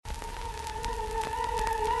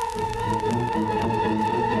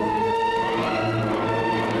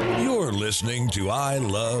listening to I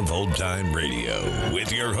Love Old Time Radio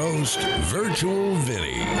with your host, Virtual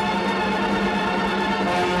Vinny.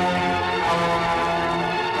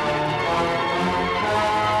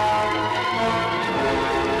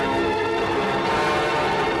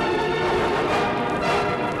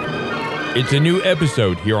 It's a new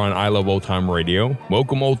episode here on I Love Old Time Radio.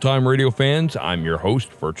 Welcome, Old Time Radio fans. I'm your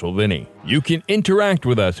host, Virtual Vinny. You can interact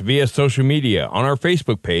with us via social media on our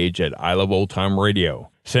Facebook page at I Love Old Time Radio.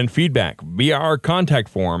 Send feedback via our contact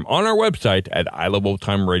form on our website at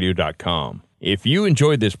iloveoldtimeradio.com. If you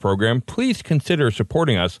enjoyed this program, please consider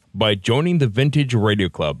supporting us by joining the Vintage Radio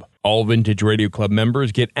Club. All Vintage Radio Club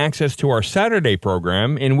members get access to our Saturday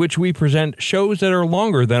program, in which we present shows that are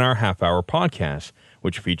longer than our half-hour podcasts,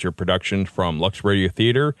 which feature productions from Lux Radio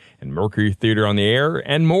Theater and Mercury Theater on the Air,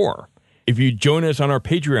 and more. If you join us on our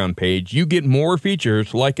Patreon page, you get more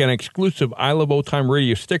features like an exclusive I Love Old Time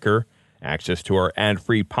Radio sticker, access to our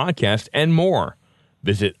ad-free podcast, and more.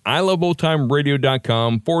 Visit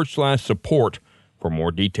iloveoldtimeradio.com/support for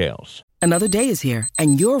more details. Another day is here,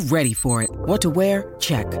 and you're ready for it. What to wear?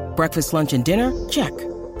 Check. Breakfast, lunch, and dinner? Check.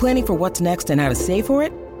 Planning for what's next and how to save for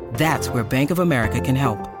it? That's where Bank of America can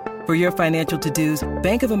help. For your financial to-dos,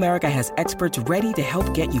 Bank of America has experts ready to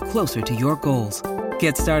help get you closer to your goals.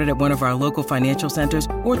 Get started at one of our local financial centers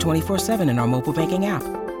or 24/7 in our mobile banking app.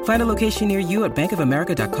 Find a location near you at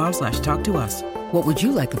bankofamerica.com/talktous. What would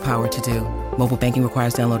you like the power to do? Mobile banking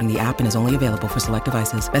requires downloading the app and is only available for select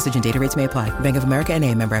devices. Message and data rates may apply. Bank of America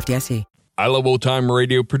N.A., member FDIC. I Love Old Time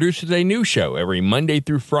Radio produces a new show every Monday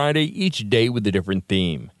through Friday, each day with a different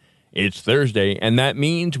theme. It's Thursday, and that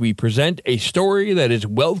means we present a story that is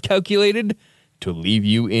well calculated to leave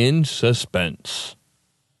you in suspense.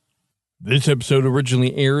 This episode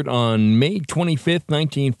originally aired on May 25th,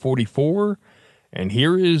 1944, and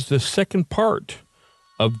here is the second part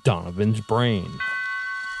of Donovan's Brain.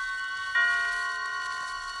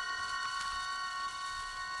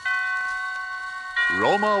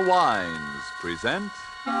 Roma Wines present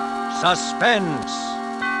Suspense.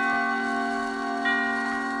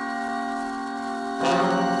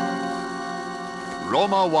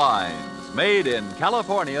 Roma Wines, made in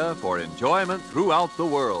California for enjoyment throughout the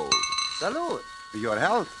world. Salud. Your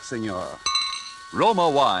health, senor. Roma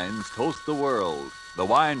Wines toast the world. The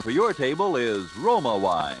wine for your table is Roma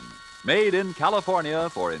Wine, made in California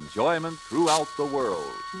for enjoyment throughout the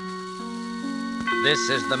world. This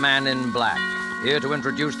is the Man in Black, here to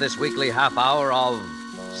introduce this weekly half hour of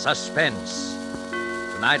Suspense.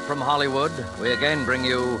 Tonight from Hollywood, we again bring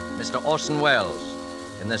you Mr. Orson Welles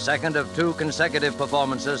in the second of two consecutive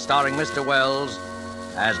performances starring Mr. Welles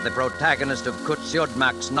as the protagonist of Kurt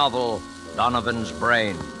Siodmak's novel, Donovan's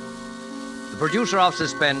Brain. The producer of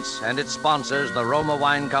Suspense and its sponsors, the Roma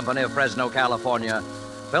Wine Company of Fresno, California,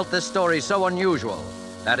 felt this story so unusual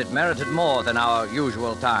that it merited more than our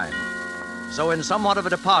usual time. So in somewhat of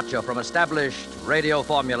a departure from established radio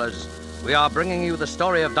formulas, we are bringing you the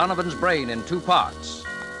story of Donovan's Brain in two parts.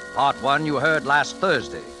 Part one you heard last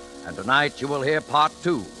Thursday, and tonight you will hear part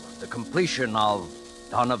two, the completion of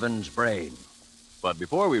Donovan's Brain. But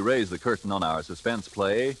before we raise the curtain on our suspense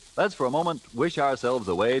play, let's for a moment wish ourselves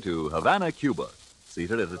away to Havana, Cuba,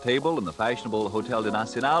 seated at a table in the fashionable Hotel de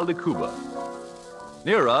Nacional de Cuba.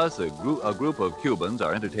 Near us, a group of Cubans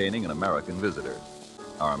are entertaining an American visitor.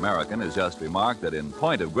 Our American has just remarked that in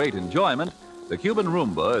point of great enjoyment, the Cuban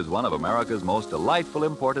rumba is one of America's most delightful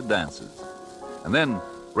imported dances. And then,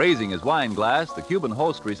 raising his wine glass, the Cuban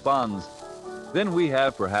host responds, "Then we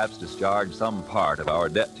have perhaps discharged some part of our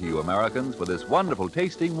debt to you Americans for this wonderful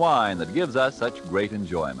tasting wine that gives us such great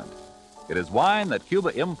enjoyment. It is wine that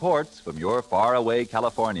Cuba imports from your faraway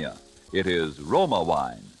California. It is Roma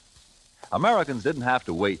wine." Americans didn't have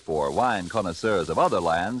to wait for wine connoisseurs of other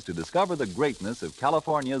lands to discover the greatness of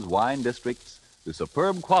California's wine districts, the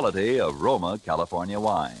superb quality of Roma California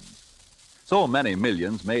wines. So many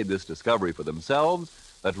millions made this discovery for themselves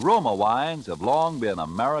that Roma wines have long been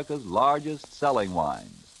America's largest selling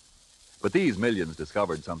wines. But these millions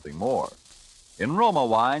discovered something more. In Roma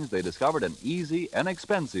wines, they discovered an easy,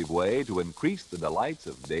 inexpensive way to increase the delights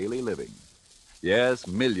of daily living. Yes,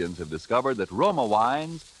 millions have discovered that Roma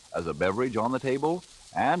wines, as a beverage on the table,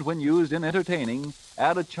 and when used in entertaining,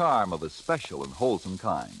 add a charm of a special and wholesome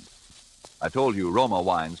kind. I told you Roma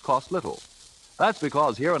wines cost little. That's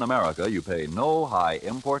because here in America you pay no high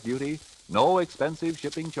import duty, no expensive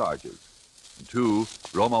shipping charges. And two,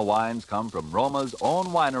 Roma wines come from Roma's own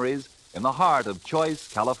wineries in the heart of choice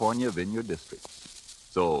California vineyard districts.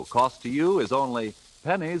 So cost to you is only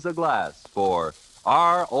pennies a glass for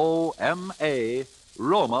R-O-M-A,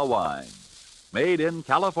 Roma wines, made in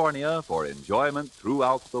California for enjoyment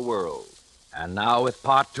throughout the world. And now with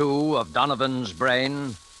part 2 of Donovan's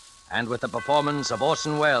Brain, and with the performance of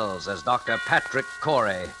Orson Welles as Dr. Patrick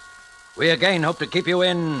Corey, we again hope to keep you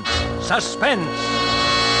in suspense.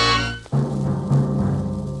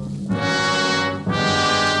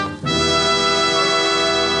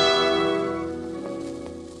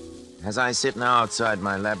 As I sit now outside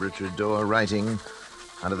my laboratory door writing,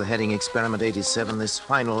 under the heading Experiment 87, this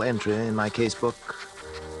final entry in my casebook,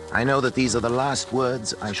 I know that these are the last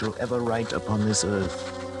words I shall ever write upon this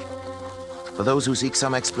earth. For those who seek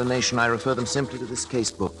some explanation, I refer them simply to this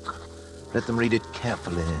casebook. Let them read it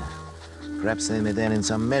carefully. Perhaps they may then in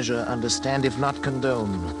some measure understand, if not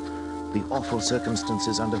condone, the awful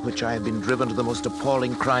circumstances under which I have been driven to the most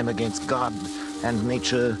appalling crime against God and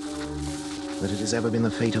nature that it has ever been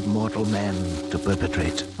the fate of mortal man to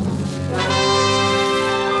perpetrate.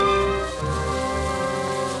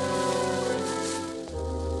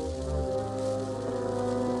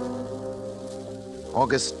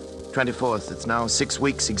 August 24th. It's now 6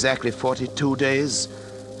 weeks, exactly 42 days,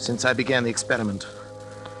 since I began the experiment.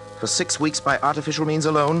 For 6 weeks, by artificial means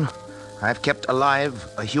alone, I have kept alive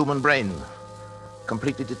a human brain.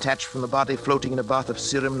 Completely detached from the body, floating in a bath of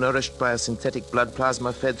serum, nourished by a synthetic blood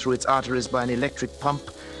plasma fed through its arteries by an electric pump,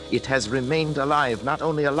 it has remained alive. Not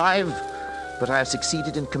only alive, but I have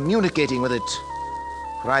succeeded in communicating with it.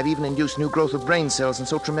 For I've even induced new growth of brain cells and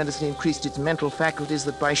so tremendously increased its mental faculties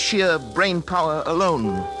that by sheer brain power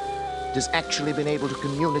alone, it has actually been able to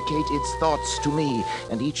communicate its thoughts to me.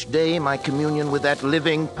 And each day, my communion with that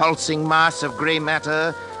living, pulsing mass of gray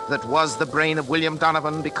matter that was the brain of William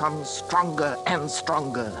Donovan becomes stronger and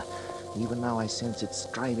stronger. Even now I sense it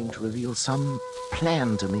striving to reveal some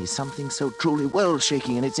plan to me, something so truly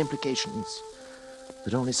world-shaking in its implications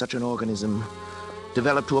that only such an organism,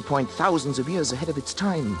 developed to a point thousands of years ahead of its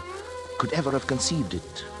time, could ever have conceived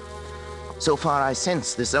it. So far I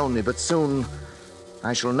sense this only, but soon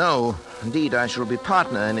I shall know. Indeed, I shall be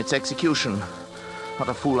partner in its execution. What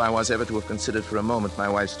a fool I was ever to have considered for a moment my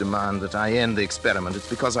wife's demand that I end the experiment. It's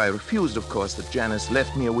because I refused, of course, that Janice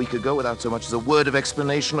left me a week ago without so much as a word of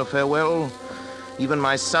explanation or farewell. Even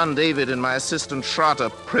my son David and my assistant Schrott are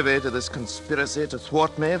privy to this conspiracy to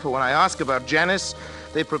thwart me, for when I ask about Janice,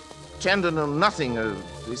 they pretend to know nothing, or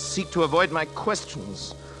they seek to avoid my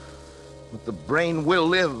questions. But the brain will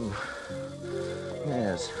live.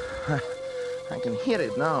 Yes, I can hear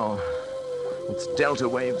it now. Its delta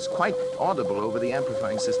waves quite audible over the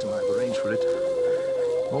amplifying system I've arranged for it.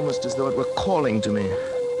 Almost as though it were calling to me,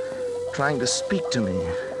 trying to speak to me.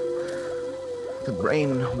 The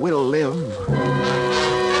brain will live.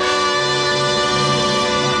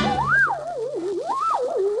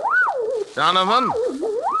 Donovan?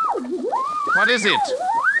 What is it?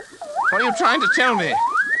 What are you trying to tell me?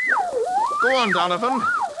 Go on, Donovan.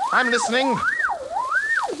 I'm listening.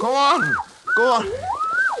 Go on. Go on.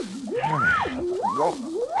 Go.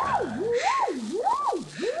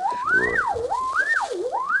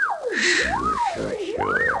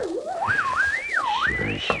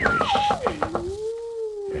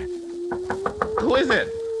 Who is it?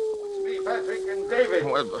 It's me, Patrick, and David.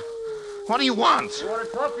 What do you want? I want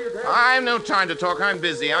to talk to you, Dad. I've no time to talk. I'm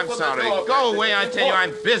busy. I'm sorry. Go away, I tell you.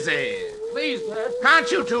 I'm busy. Please, Dad.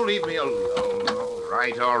 Can't you two leave me alone?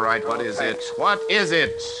 All right. What is it? What is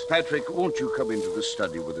it? Patrick, won't you come into the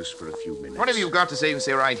study with us for a few minutes? What have you got to say? You can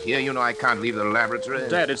say right here. You know I can't leave the laboratory.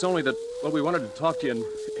 Dad, it's only that, well, we wanted to talk to you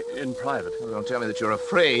in private. Well, don't tell me that you're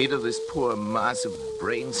afraid of this poor mass of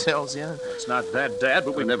brain cells here. It's not that, Dad,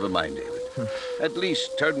 but we... Never mind, David. At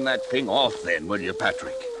least turn that thing off then, will you,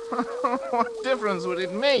 Patrick? What difference would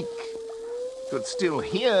it make? It could still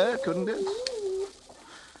hear, couldn't it?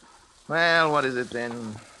 Well, what is it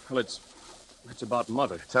then? Well, it's about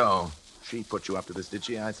Mother. So, she put you up to this, did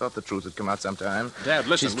she? I thought the truth would come out sometime. Dad,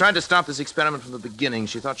 listen. She's tried to stop this experiment from the beginning.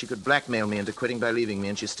 She thought she could blackmail me into quitting by leaving me,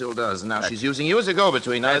 and she still does. And now she's using you as a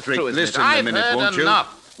go-between. Now, Patrick, true, listen I've a minute, heard won't you?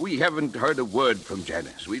 enough. We haven't heard a word from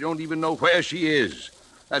Janice. We don't even know where she is.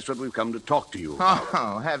 That's what we've come to talk to you about.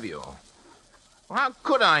 Oh, have you? Well, how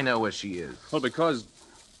could I know where she is? Well, because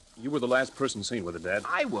you were the last person seen with her, Dad.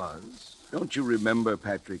 I was. Don't you remember,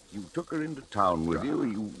 Patrick? You took her into town with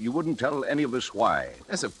you. You wouldn't tell any of us why.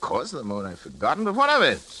 Yes, of course, the moment I've forgotten, but what of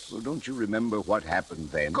it? Well, don't you remember what happened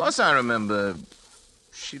then? Of course I remember.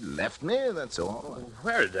 She left me, that's all.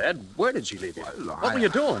 Where, Dad? Where did she leave you? Well, What were you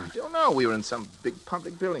doing? I don't know. We were in some big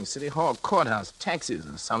public building, City Hall, courthouse, taxis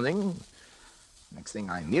or something. Next thing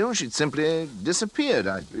I knew, she'd simply disappeared.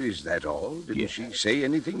 Is that all? Didn't she say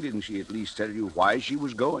anything? Didn't she at least tell you why she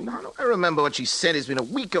was going? No, I remember what she said. It's been a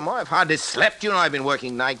week or more. I've hardly slept. You know, I've been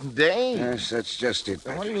working night and day. Yes, that's just it,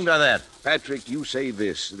 Patrick. What do you mean by that? Patrick, you say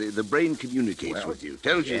this. The brain communicates with you,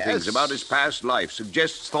 tells you yes. things about his past life,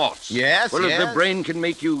 suggests thoughts. Yes, Well, yes. if the brain can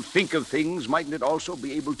make you think of things, mightn't it also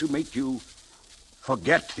be able to make you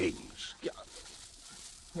forget things?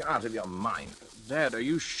 You're out of your mind. Dad, are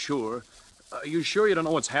you sure? Are you sure you don't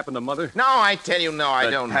know what's happened to Mother? No, I tell you, no, I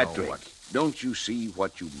But don't Patrick, know. don't you see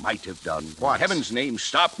what you might have done? What? In heaven's name,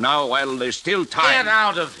 stop now while there's still time. Get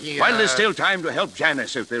out of here. While there's still time to help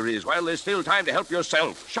Janice, if there is. While there's still time to help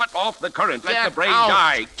yourself. Shut off the current. Let Get the brain out.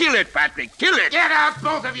 die. Kill it, Patrick. Kill it. Get out,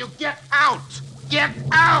 both of you. Get out. Get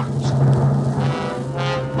out.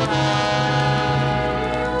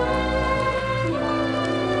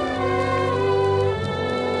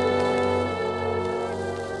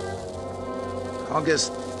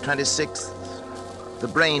 August 26th. The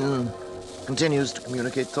brain continues to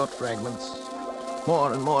communicate thought fragments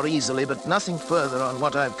more and more easily, but nothing further on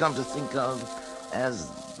what I've come to think of as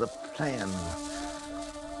the plan.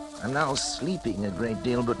 I'm now sleeping a great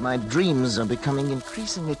deal, but my dreams are becoming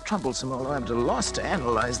increasingly troublesome, although I'm at a loss to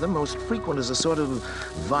analyze them. Most frequent is a sort of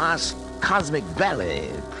vast cosmic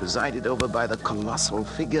ballet presided over by the colossal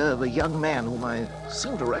figure of a young man whom I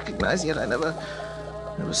seem to recognize, yet I never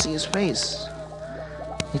see his face.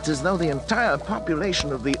 It's as though the entire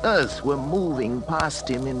population of the Earth were moving past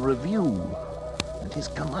him in review at his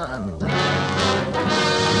command.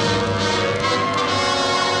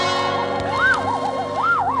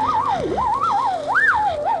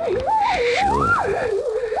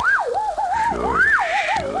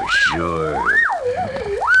 Sure.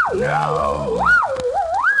 Now.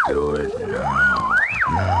 Do it now.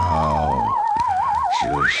 Now.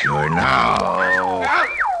 Sure, now.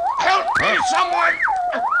 Help me, someone!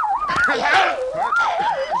 Help!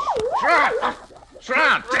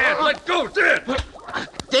 Shroud! Dad, let go, Dad!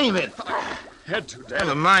 David! Had to, Dad.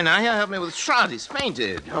 Never mind now. Here, help me with Shroud. He's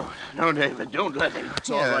fainted. No, David, don't let him. It's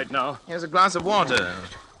all right now. Here's a glass of water.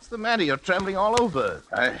 What's the matter? You're trembling all over.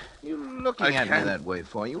 You looking I at me can't. that way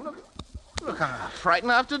for? You look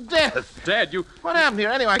frightened after death. Dad, you... What happened here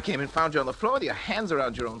anyway? I came and found you on the floor with your hands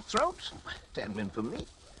around your own throat. It hadn't been for me.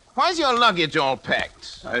 Why's your luggage all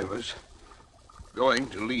packed? I was going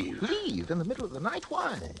to leave. Leave in the middle of the night?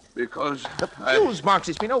 Why? Because The fuse box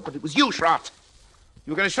has been opened. It was you, Schrott.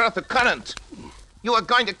 You were going to shut off the current. You were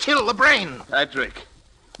going to kill the brain. Patrick,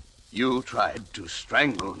 you tried to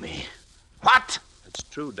strangle me. What? It's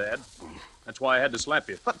true, Dad. That's why I had to slap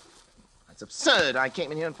you. That's absurd. I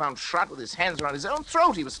came in here and found Schrott with his hands around his own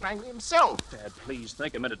throat. He was strangling himself. Dad, please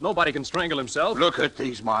think a minute. Nobody can strangle himself. Look at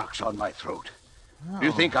these marks on my throat. Do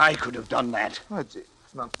you think I could have done that? Well, it's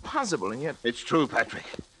not possible, and yet... It's true, Patrick,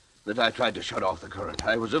 that I tried to shut off the current.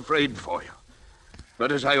 I was afraid for you.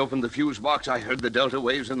 But as I opened the fuse box, I heard the delta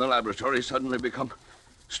waves in the laboratory suddenly become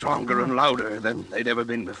stronger and louder than they'd ever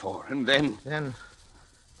been before. And then... Then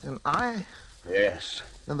I... Yes.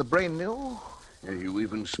 Then the brain knew? You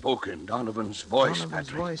even spoke in Donovan's voice, Donovan's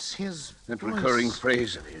Patrick. voice, his That voice. recurring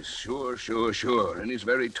phrase of his, sure, in his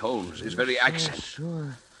very tones, his very accent.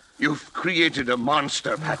 Sure. You've created a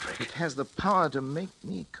monster, Patrick. It has the power to make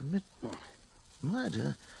me commit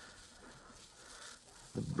murder.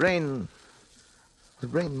 The brain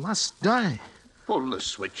must die. Pull the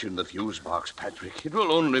switch in the fuse box, Patrick. It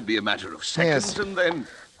will only be a matter of seconds, Yes. and then...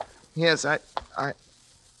 Yes,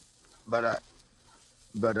 But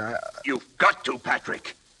You've got to,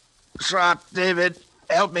 Patrick. Schrott, David,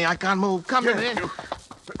 help me. I can't move. Come in.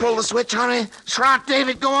 Pull the switch, hurry. Schrott,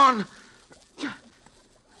 David, go on.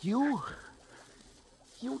 You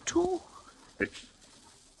too? It's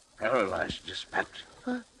paralyzed, just Patrick.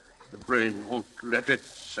 The brain won't let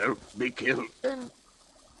itself be killed.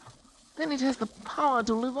 Then it has the power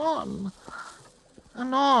to live on.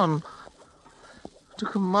 And on. To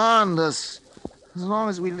command us as long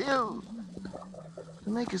as we live. To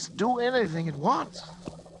make us do anything it wants.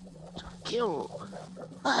 To kill.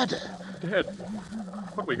 Murder. Dad,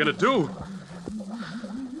 what are we going to do?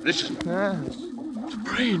 Listen. The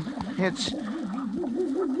brain. It's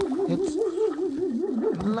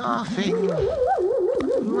laughing.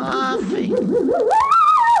 Laughing.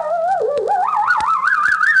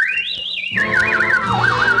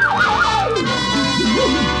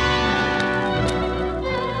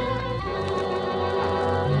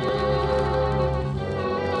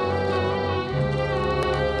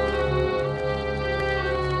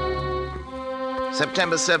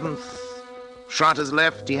 September 7th. Schrott has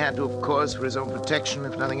left. He had to, of course, for his own protection,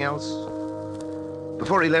 if nothing else.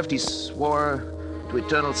 Before he left, he swore to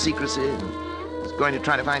eternal secrecy and going to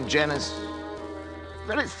try to find Janice.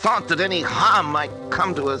 The very thought that any harm might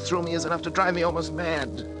come to her through me is enough to drive me almost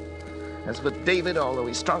mad. As for David, although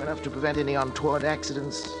he's strong enough to prevent any untoward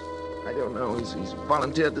accidents, I don't know. He's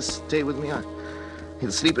volunteered to stay with me.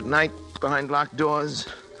 He'll sleep at night behind locked doors.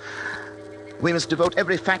 We must devote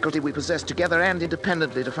every faculty we possess together and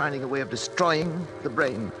independently to finding a way of destroying the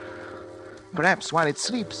brain. Perhaps while it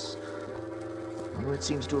sleeps. Although it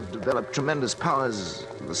seems to have developed tremendous powers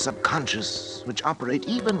of the subconscious, which operate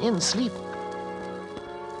even in sleep.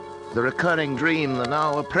 The recurring dream, the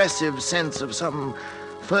now oppressive sense of some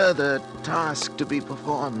further task to be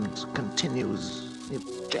performed continues.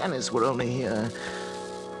 If Janice were only here,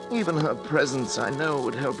 even her presence, I know,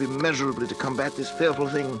 would help immeasurably to combat this fearful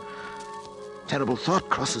thing. Terrible thought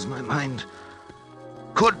crosses my mind.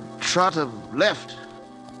 Could Trot have left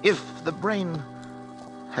if the brain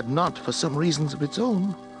had not, for some reasons of its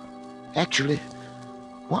own, actually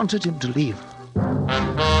wanted him to leave?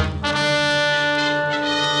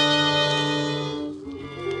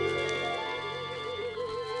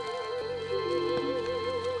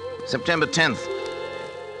 September 10th.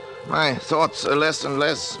 My thoughts are less and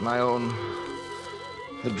less my own.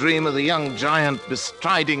 The dream of the young giant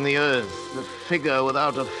bestriding the earth, the figure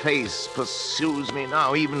without a face, pursues me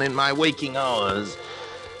now, even in my waking hours.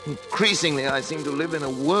 Increasingly, I seem to live in a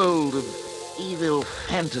world of evil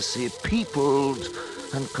fantasy, peopled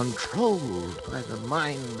and controlled by the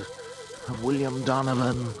mind of William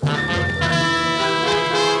Donovan.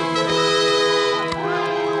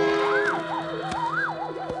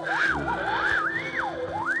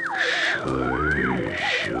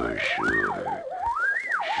 Sure.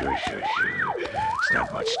 It's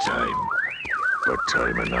not much time, but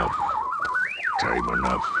time enough. Time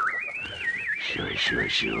enough. Sure.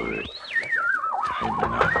 Time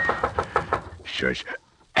enough. Sure.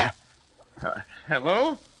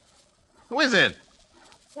 Hello? Who is it?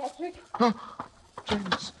 Patrick? Oh,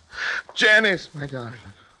 Janice. Janice, my darling.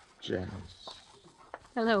 Janice.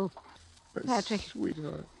 Hello, Patrick.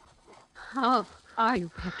 Sweetheart. How are you,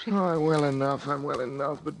 Patrick? Oh, I'm well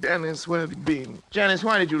enough. But Janice, where have you been? Janice,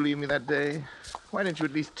 why did you leave me that day? Why didn't you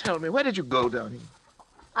at least tell me? Where did you go, darling?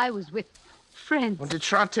 I was with friends. Well, did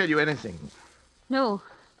Trot tell you anything? No,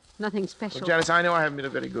 nothing special. Well, Janice, I know I haven't been a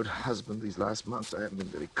very good husband these last months. I haven't been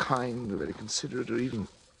very kind or very considerate or even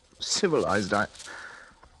civilized. I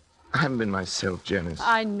haven't been myself, Janice.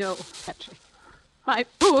 I know, Patrick. My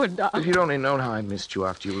poor darling. If you'd only known how I missed you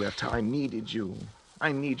after you left, how I needed you.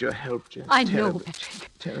 I need your help, Janice. I know, Patrick.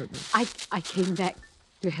 Terribly. I came back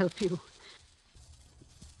to help you.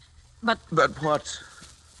 But what?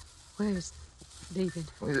 Where's David?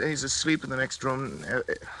 He's asleep in the next room.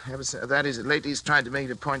 That is, lately he's tried to make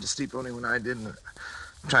it a point to sleep only when I didn't.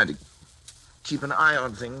 I'm trying to keep an eye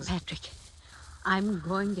on things. Patrick, I'm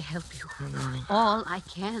going to help you. Oh, darling. All I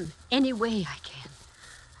can. Any way I can.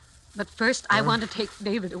 But first, I want to take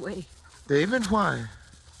David away. David? Why?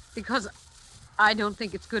 Because I don't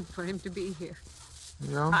think it's good for him to be here.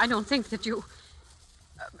 No? I don't think that you...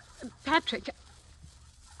 Patrick,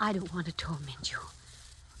 I don't want to torment you.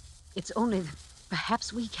 It's only that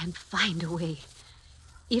perhaps we can find a way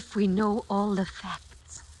if we know all the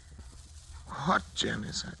facts. What,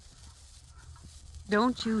 Janice?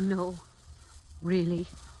 Don't you know, really,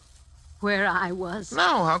 where I was?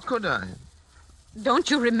 No, how could I? Don't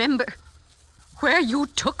you remember where you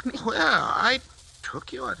took me? Where? I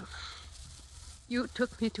took you? You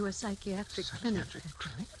took me to a psychiatric clinic.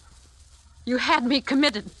 Clinic? You had me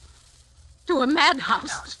committed to a madhouse.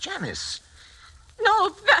 Madhouse, Janice.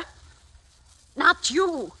 No, not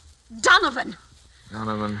you. Donovan.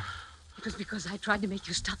 Donovan. It was because I tried to make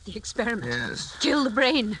you stop the experiment. Yes. Kill the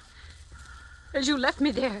brain. As you left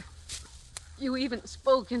me there, you even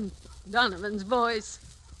spoke in Donovan's voice.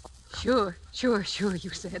 Sure, you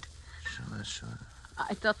said. Sure.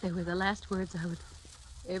 I thought they were the last words I would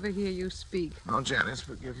ever hear you speak. Oh, Janice,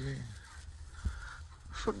 forgive me.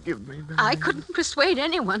 Forgive me, darling. I couldn't persuade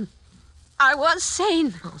anyone. I was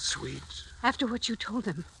sane. Oh, sweet. After what you told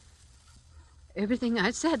them. Everything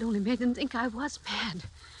I said only made them think I was mad.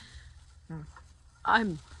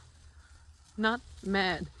 I'm not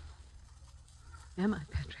mad. Am I,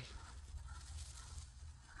 Patrick?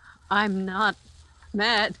 I'm not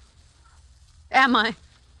mad. Am I?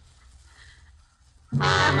 Am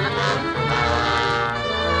I?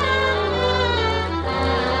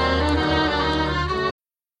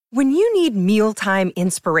 When you need mealtime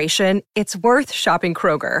inspiration, it's worth shopping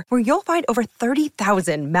Kroger, where you'll find over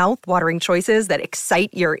 30,000 mouth-watering choices that excite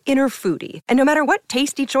your inner foodie. And no matter what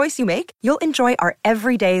tasty choice you make, you'll enjoy our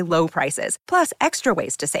everyday low prices, plus extra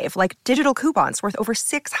ways to save, like digital coupons worth over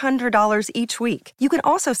 $600 each week. You can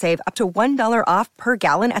also save up to $1 off per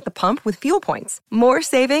gallon at the pump with fuel points. More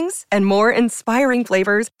savings and more inspiring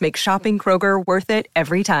flavors make shopping Kroger worth it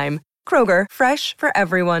every time. Kroger, fresh for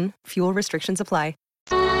everyone. Fuel restrictions apply.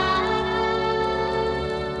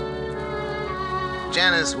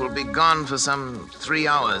 Janice will be gone for some 3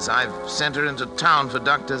 hours. I've sent her into town for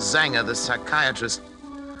Dr. Zanger, the psychiatrist.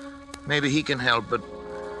 Maybe he can help, but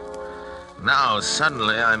now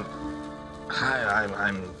suddenly I'm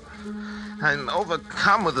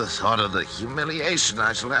overcome with the thought of the humiliation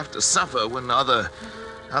I shall have to suffer when other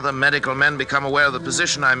medical men become aware of the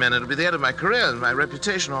position I'm in. It'll be the end of my career and my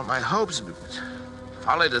reputation, all my hopes.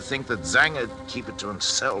 Folly to think that Zanger would keep it to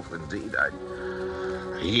himself. Indeed,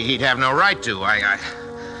 he'd have no right to. I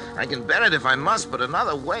can bear it if I must, but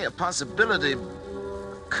another way, a possibility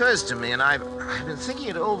occurs to me, and I've been thinking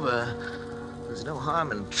it over. There's no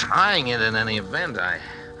harm in trying it in any event. I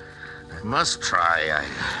must try.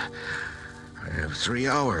 I have 3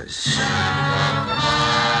 hours.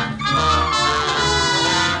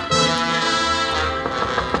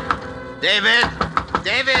 David!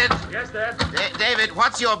 Yes, Dad? David,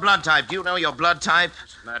 what's your blood type? Do you know your blood type?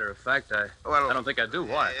 As a matter of fact, I don't think I do.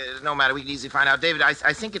 Why? No matter. We can easily find out. David, I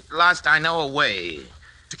think at last I know a way.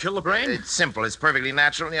 To kill the brain? It's simple. It's perfectly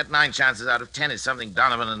natural, and yet 9 chances out of 10 is something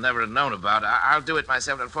Donovan will never have known about. I'll do it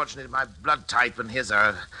myself. Unfortunately, my blood type and his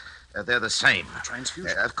are... they're the same.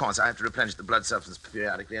 Transfusion? Of course, I have to replenish the blood substance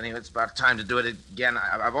periodically. Anyway, it's about time to do it again.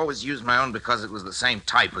 I've always used my own because it was the same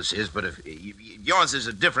type as his, but if yours is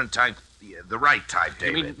a different type, the right type,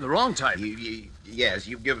 David. You mean the wrong type? Yes,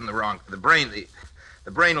 you've given the wrong... The brain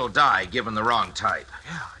will die given the wrong type.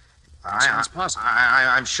 Yeah, it sounds possible.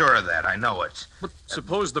 I'm sure of that. I know it. But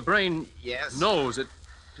suppose the brain yes? knows it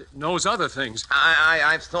knows other things.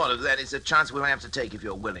 I've thought of that. It's a chance we'll have to take if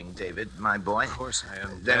you're willing, David, my boy. Of course I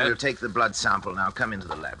am, Then Dad. we'll take the blood sample now. Come into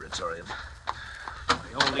the laboratory.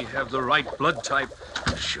 I only have the right blood type.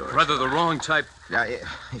 Sure. Rather the wrong type. Now,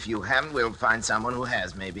 if you haven't, we'll find someone who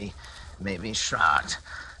has, maybe Schrott.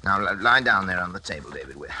 Now, lie down there on the table,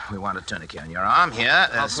 David. We want a tourniquet on your arm here.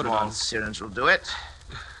 I'll A put it small on. syringe will do it.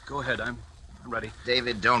 Go ahead, I'm ready.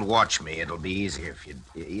 David, don't watch me. It'll be easier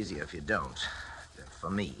if you don't. For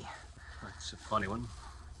me. That's a funny one,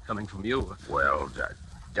 coming from you. Well,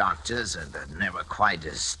 doctors are never quite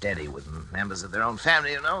as steady with members of their own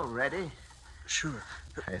family, you know. Ready? Sure.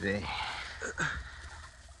 Ready?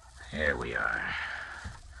 Here we are.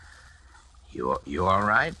 You all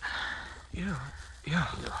right? Yeah. You'll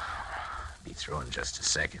be through in just a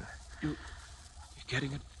second. You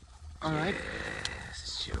getting it all right?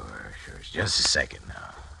 Yes, sure. Just a second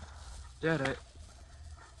now. Dad,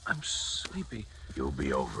 I'm sleepy. You'll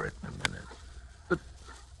be over it in a minute. But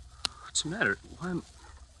what's the matter? Why am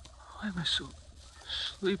I so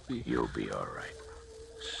sleepy? You'll be all right.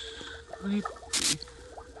 Sleepy.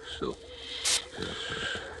 So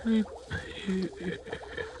sleepy.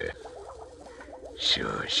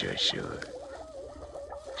 Sure.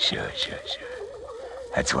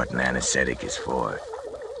 That's what an anesthetic is for.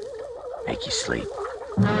 Make you sleep.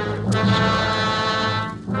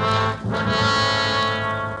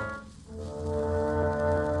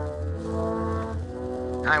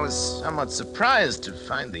 I was somewhat surprised to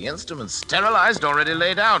find the instruments sterilized, already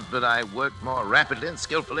laid out, but I worked more rapidly and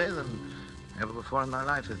skillfully than ever before in my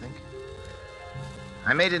life, I think.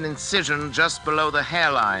 I made an incision just below the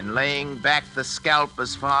hairline, laying back the scalp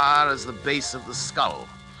as far as the base of the skull.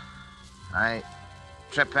 I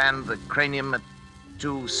trepanned the cranium at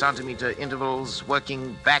 2-centimeter intervals,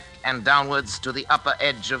 working back and downwards to the upper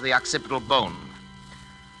edge of the occipital bone.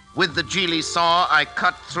 With the Geely saw, I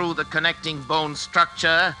cut through the connecting bone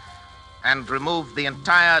structure and removed the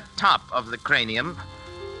entire top of the cranium,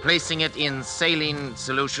 placing it in saline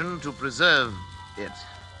solution to preserve it.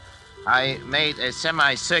 I made a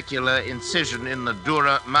semicircular incision in the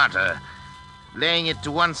dura mater, laying it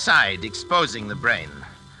to one side, exposing the brain.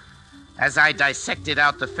 As I dissected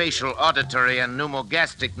out the facial, auditory, and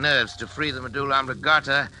pneumogastric nerves to free the medulla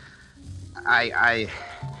oblongata, I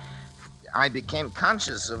became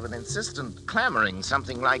conscious of an insistent clamoring,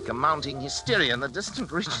 something like a mounting hysteria in the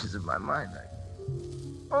distant reaches of my mind.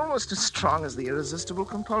 Almost as strong as the irresistible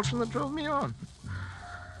compulsion that drove me on.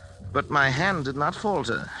 But my hand did not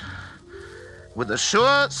falter. With a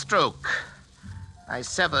sure stroke, I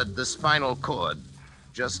severed the spinal cord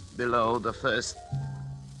just below the first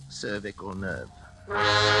cervical nerve.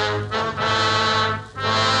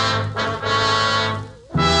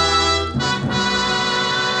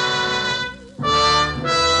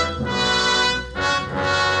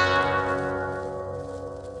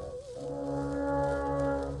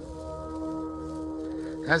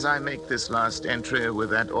 As I make this last entry with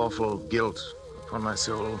that awful guilt upon my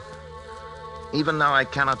soul, even now I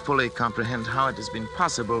cannot fully comprehend how it has been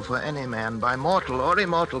possible for any man, by mortal or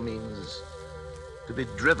immortal means, to be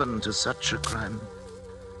driven to such a crime.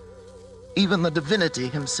 Even the divinity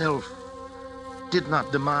himself did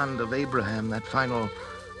not demand of Abraham that final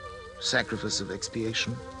sacrifice of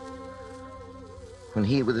expiation. When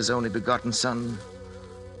he, with his only begotten son,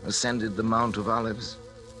 ascended the Mount of Olives.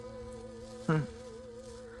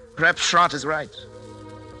 Perhaps Schrott is right.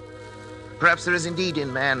 Perhaps there is indeed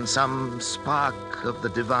in man some spark of the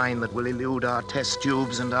divine that will elude our test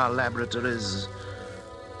tubes and our laboratories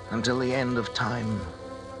until the end of time.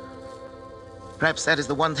 Perhaps that is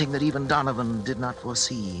the one thing that even Donovan did not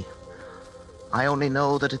foresee. I only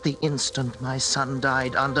know that at the instant my son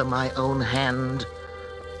died under my own hand,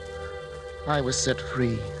 I was set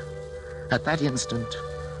free. At that instant,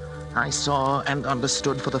 I saw and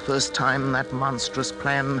understood for the first time that monstrous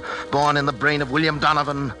plan born in the brain of William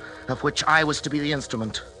Donovan, of which I was to be the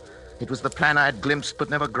instrument. It was the plan I had glimpsed but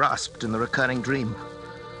never grasped in the recurring dream.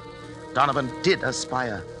 Donovan did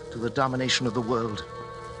aspire to the domination of the world.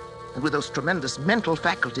 And with those tremendous mental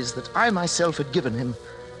faculties that I myself had given him,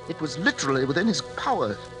 it was literally within his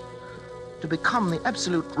power to become the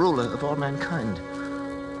absolute ruler of all mankind.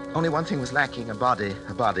 Only one thing was lacking,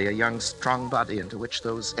 a young, strong body into which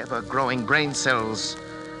those ever-growing brain cells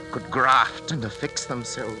could graft and affix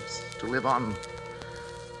themselves to live on,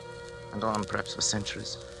 and on perhaps for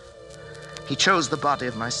centuries. He chose the body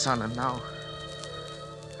of my son, and now,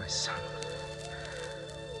 my son,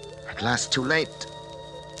 at last too late.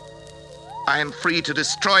 I am free to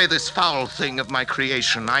destroy this foul thing of my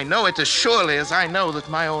creation. I know it as surely as I know that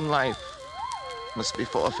my own life must be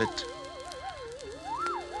forfeit.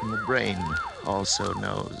 And the brain also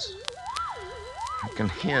knows. I can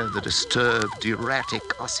hear the disturbed,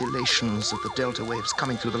 erratic oscillations of the delta waves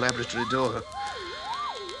coming through the laboratory door.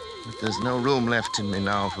 But there's no room left in me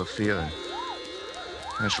now for fear.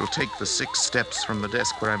 I shall take the 6 steps from the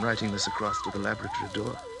desk where I'm writing this across to the laboratory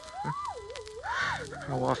door.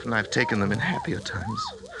 How often I've taken them in happier times.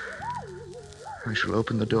 I shall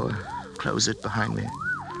open the door, close it behind me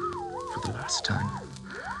for the last time,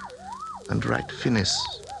 and write finis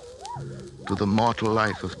to the mortal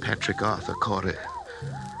life of Patrick Arthur Corey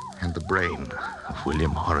and the brain of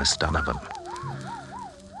William Horace Donovan.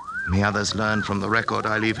 May others learn from the record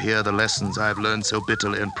I leave here the lessons I have learned so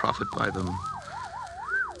bitterly and profit by them.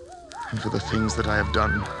 And for the things that I have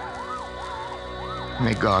done,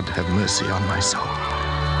 may God have mercy on my soul.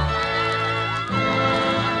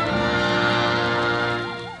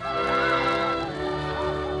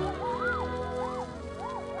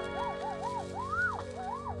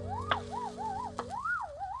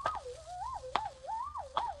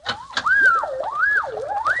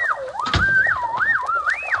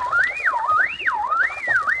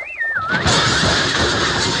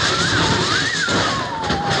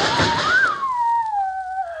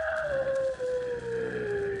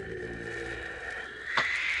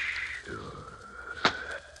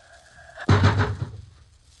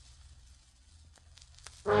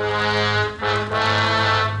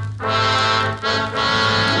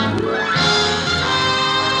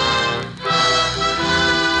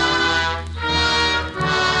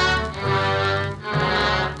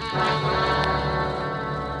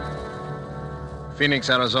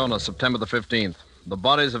 Phoenix, Arizona, September the 15th. The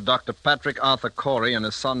bodies of Dr. Patrick Arthur Corey and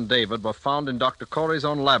his son David were found in Dr. Corey's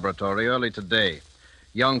own laboratory early today.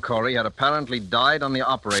 Young Corey had apparently died on the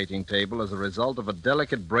operating table as a result of a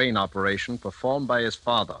delicate brain operation performed by his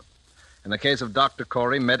father. In the case of Dr.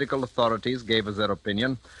 Corey, medical authorities gave us their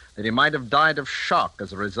opinion that he might have died of shock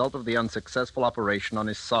as a result of the unsuccessful operation on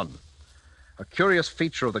his son. A curious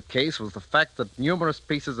feature of the case was the fact that numerous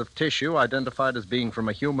pieces of tissue identified as being from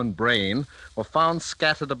a human brain were found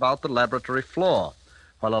scattered about the laboratory floor,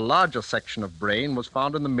 while a larger section of brain was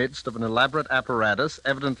found in the midst of an elaborate apparatus,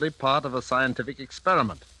 evidently part of a scientific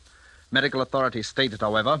experiment. Medical authorities stated,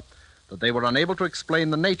 however, that they were unable to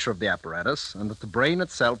explain the nature of the apparatus and that the brain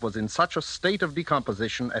itself was in such a state of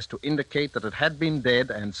decomposition as to indicate that it had been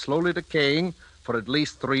dead and slowly decaying for at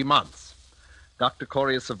least 3 months. Dr.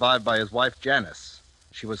 Corey is survived by his wife, Janice.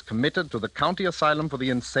 She was committed to the County Asylum for the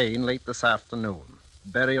Insane late this afternoon.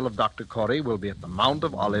 Burial of Dr. Corey will be at the Mount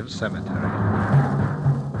of Olives Cemetery.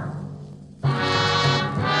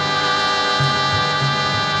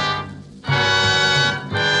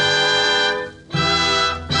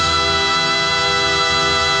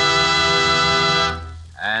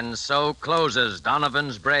 And so closes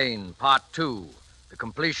Donovan's Brain, Part 2, the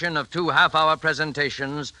completion of 2 half-hour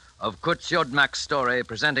presentations of Kurt Siodmak's story,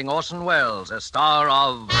 presenting Orson Welles as star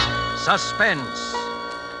of Suspense.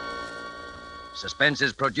 Suspense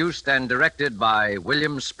is produced and directed by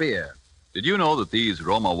William Spear. Did you know that these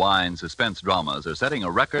Roma Wine suspense dramas are setting a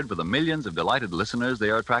record for the millions of delighted listeners they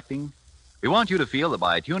are attracting? We want you to feel that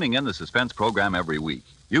by tuning in the Suspense program every week,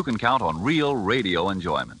 you can count on real radio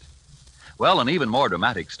enjoyment. Well, in even more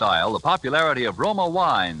dramatic style, the popularity of Roma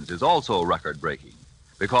wines is also record-breaking,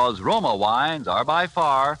 because Roma wines are by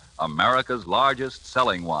far America's largest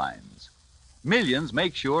selling wines. Millions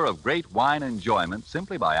make sure of great wine enjoyment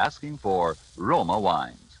simply by asking for Roma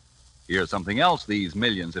wines. Here's something else these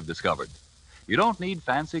millions have discovered. You don't need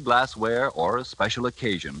fancy glassware or a special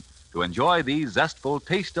occasion to enjoy these zestful,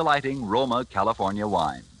 taste-delighting Roma California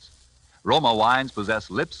wines. Roma wines possess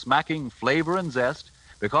lip-smacking flavor and zest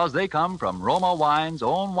because they come from Roma Wine's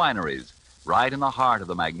own wineries, right in the heart of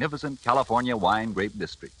the magnificent California wine grape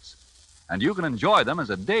districts. And you can enjoy them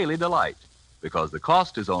as a daily delight because the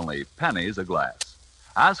cost is only pennies a glass.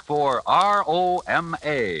 Ask for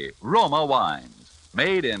R-O-M-A, Roma wines,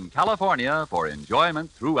 made in California for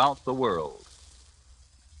enjoyment throughout the world.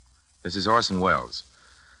 This is Orson Welles.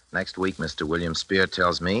 Next week, Mr. William Spear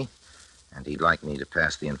tells me, and he'd like me to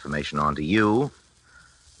pass the information on to you,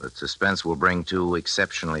 that Suspense will bring 2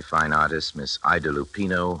 exceptionally fine artists, Miss Ida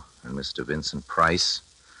Lupino and Mr. Vincent Price,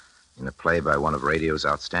 in a play by one of radio's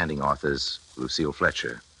outstanding authors, Lucille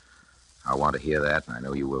Fletcher. I want to hear that, and I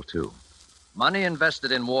know you will, too. Money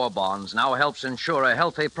invested in war bonds now helps ensure a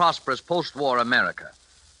healthy, prosperous post-war America,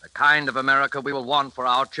 the kind of America we will want for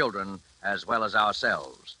our children as well as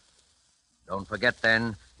ourselves. Don't forget,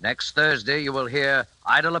 then, next Thursday you will hear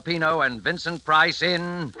Ida Lupino and Vincent Price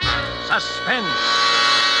in Suspense.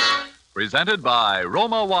 Presented by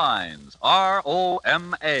Roma Wines,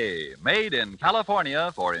 R-O-M-A, made in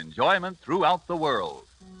California for enjoyment throughout the world.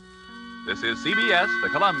 This is CBS, the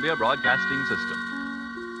Columbia Broadcasting System.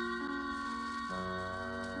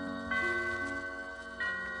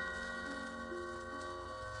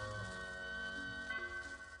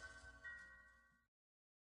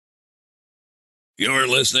 You're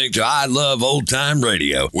listening to I Love Old Time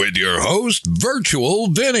Radio with your host, Virtual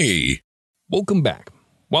Vinny. Welcome back.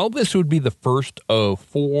 While this would be the first of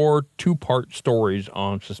 4 two-part stories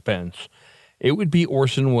on Suspense, it would be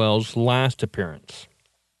Orson Welles' last appearance.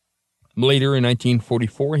 Later in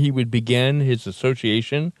 1944, he would begin his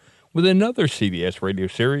association with another CBS radio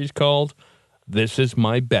series called This Is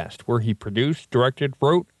My Best, where he produced, directed,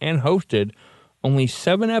 wrote, and hosted only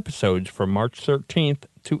 7 episodes from March 13th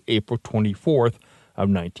to April 24th of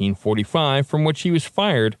 1945, from which he was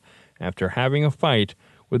fired after having a fight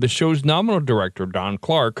with the show's nominal director, Don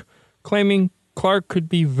Clark, claiming Clark could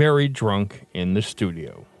be very drunk in the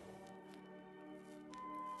studio.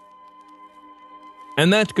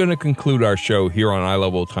 And that's going to conclude our show here on I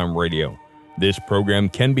Love Old Time Radio. This program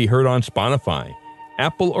can be heard on Spotify,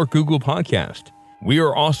 Apple or Google Podcast. We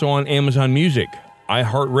are also on Amazon Music,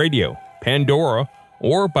 iHeartRadio, Pandora,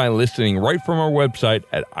 or by listening right from our website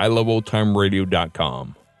at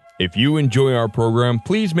iloveoldtimeradio.com. If you enjoy our program,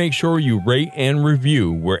 please make sure you rate and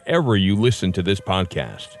review wherever you listen to this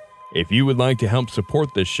podcast. If you would like to help support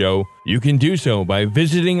this show, you can do so by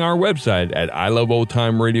visiting our website at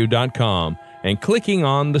iloveoldtimeradio.com and clicking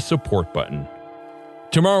on the support button.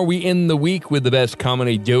 Tomorrow we end the week with the best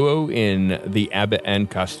comedy duo in the Abbott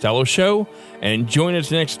and Costello Show, and join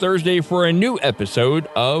us next Thursday for a new episode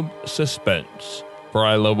of Suspense. For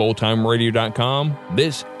iloveoldtimeradio.com,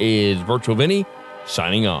 this is Virtual Vinny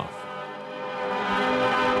signing off.